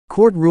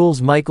Court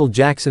rules Michael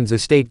Jackson's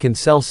estate can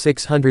sell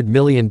 $600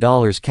 million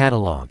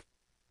catalog.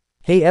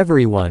 Hey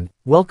everyone,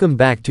 welcome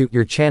back to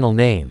your channel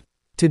name.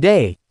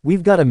 Today,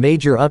 we've got a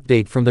major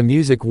update from the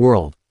music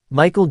world.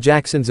 Michael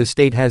Jackson's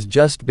estate has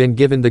just been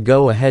given the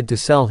go-ahead to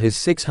sell his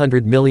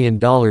 $600 million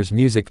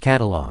music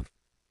catalog.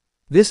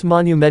 This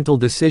monumental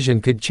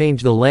decision could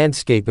change the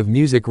landscape of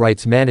music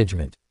rights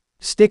management.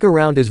 Stick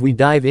around as we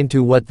dive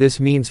into what this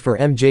means for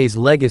MJ's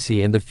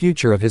legacy and the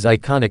future of his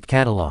iconic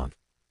catalog.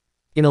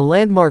 In a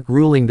landmark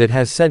ruling that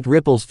has sent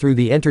ripples through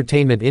the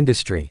entertainment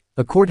industry,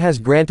 a court has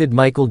granted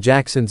Michael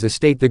Jackson's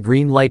estate the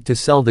green light to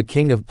sell the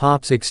King of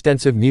Pop's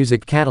extensive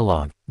music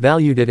catalog,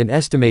 valued at an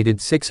estimated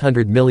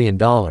 $600 million.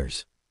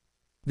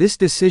 This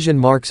decision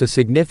marks a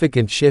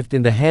significant shift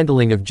in the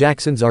handling of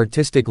Jackson's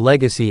artistic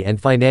legacy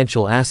and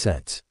financial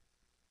assets.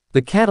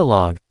 The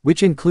catalog,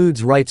 which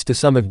includes rights to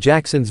some of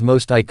Jackson's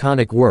most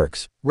iconic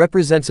works,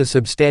 represents a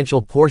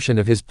substantial portion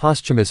of his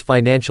posthumous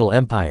financial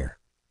empire.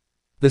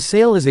 The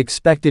sale is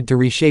expected to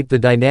reshape the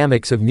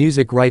dynamics of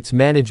music rights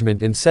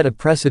management and set a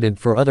precedent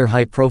for other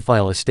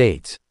high-profile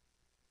estates.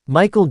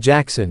 Michael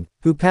Jackson,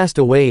 who passed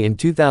away in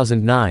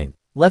 2009,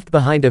 left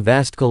behind a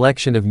vast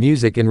collection of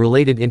music and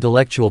related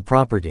intellectual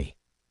property.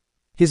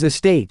 His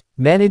estate,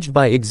 managed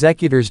by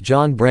executors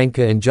John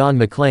Branca and John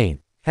McClain,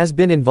 has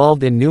been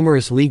involved in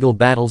numerous legal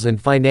battles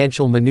and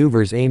financial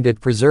maneuvers aimed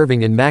at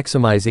preserving and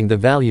maximizing the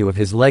value of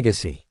his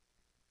legacy.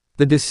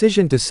 The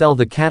decision to sell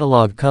the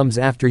catalog comes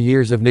after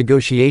years of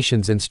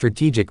negotiations and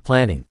strategic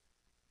planning.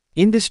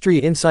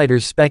 Industry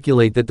insiders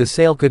speculate that the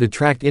sale could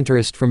attract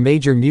interest from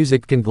major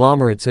music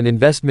conglomerates and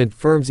investment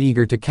firms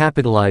eager to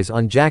capitalize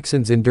on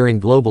Jackson's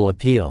enduring global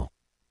appeal.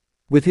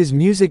 With his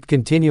music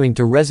continuing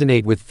to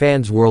resonate with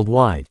fans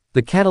worldwide,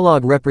 the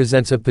catalog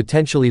represents a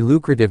potentially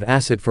lucrative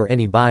asset for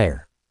any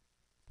buyer.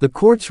 The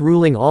court's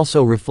ruling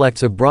also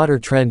reflects a broader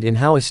trend in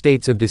how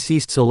estates of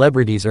deceased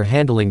celebrities are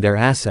handling their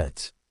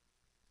assets.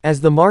 As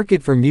the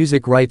market for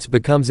music rights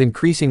becomes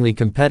increasingly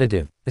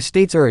competitive,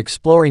 estates are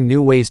exploring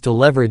new ways to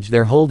leverage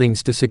their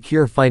holdings to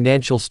secure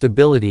financial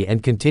stability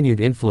and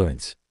continued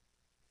influence.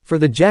 For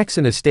the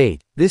Jackson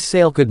estate, this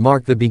sale could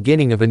mark the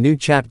beginning of a new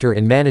chapter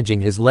in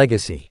managing his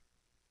legacy.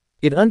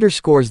 It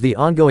underscores the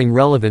ongoing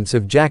relevance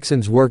of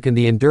Jackson's work and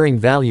the enduring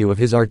value of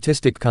his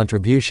artistic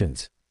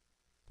contributions.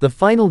 The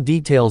final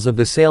details of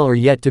the sale are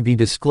yet to be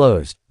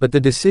disclosed, but the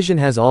decision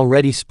has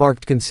already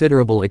sparked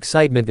considerable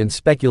excitement and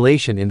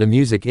speculation in the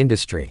music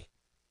industry.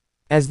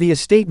 As the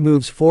estate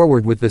moves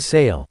forward with the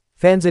sale,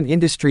 fans and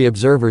industry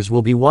observers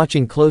will be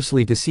watching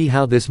closely to see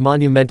how this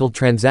monumental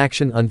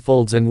transaction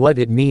unfolds and what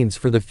it means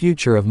for the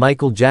future of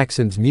Michael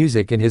Jackson's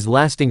music and his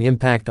lasting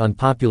impact on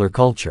popular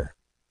culture.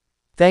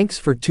 Thanks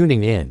for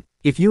tuning in.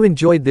 If you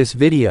enjoyed this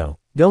video,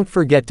 don't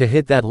forget to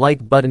hit that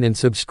like button and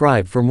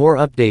subscribe for more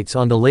updates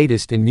on the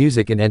latest in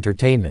music and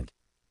entertainment.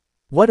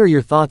 What are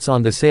your thoughts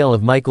on the sale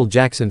of Michael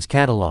Jackson's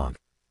catalog?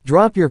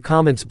 Drop your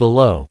comments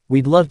below,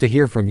 we'd love to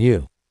hear from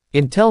you.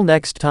 Until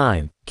next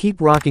time,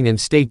 keep rocking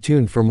and stay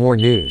tuned for more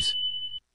news.